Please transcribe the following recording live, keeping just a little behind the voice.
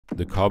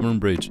The Carbon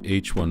Bridge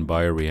H1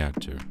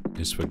 bioreactor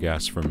is for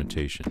gas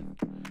fermentation.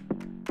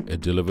 It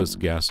delivers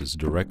gases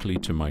directly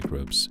to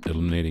microbes,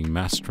 eliminating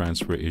mass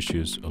transfer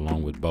issues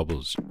along with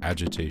bubbles,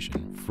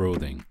 agitation,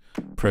 frothing,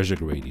 pressure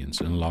gradients,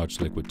 and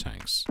large liquid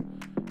tanks,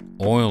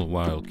 all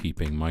while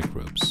keeping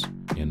microbes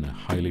in a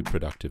highly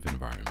productive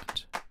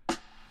environment.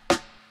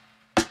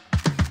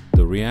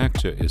 The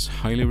reactor is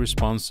highly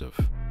responsive,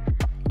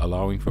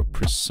 allowing for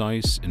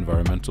precise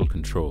environmental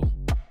control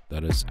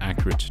that is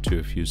accurate to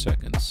a few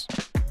seconds,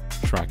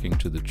 tracking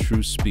to the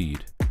true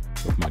speed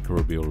of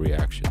microbial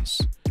reactions,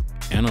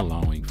 and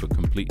allowing for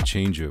complete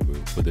changeover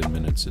within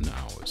minutes and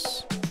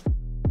hours.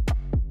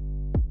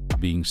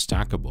 Being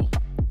stackable,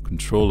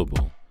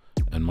 controllable,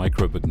 and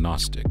microbe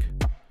agnostic,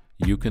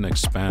 you can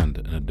expand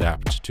and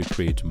adapt to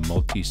create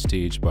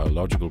multi-stage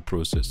biological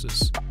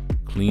processes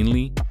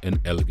cleanly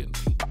and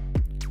elegantly,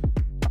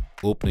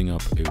 opening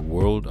up a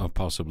world of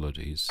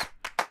possibilities,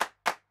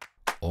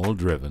 all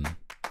driven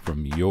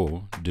from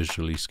your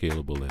digitally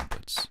scalable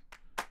inputs.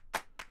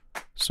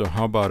 So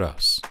how about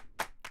us?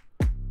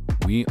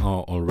 We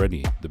are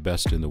already the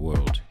best in the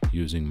world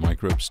using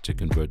microbes to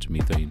convert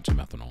methane to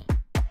methanol.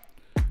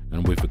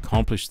 And we've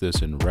accomplished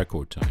this in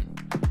record time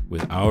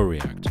with our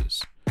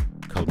reactors,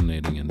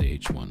 culminating in the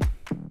H1.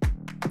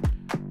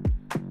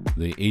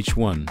 The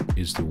H1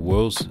 is the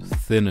world's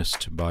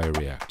thinnest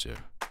bioreactor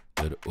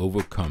that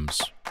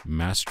overcomes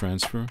mass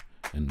transfer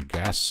and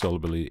gas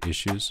solubility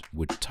issues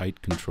with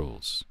tight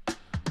controls,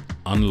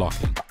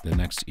 unlocking the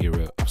next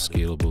era of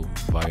scalable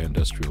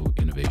bioindustrial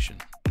innovation.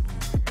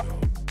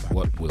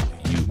 What will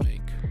you make?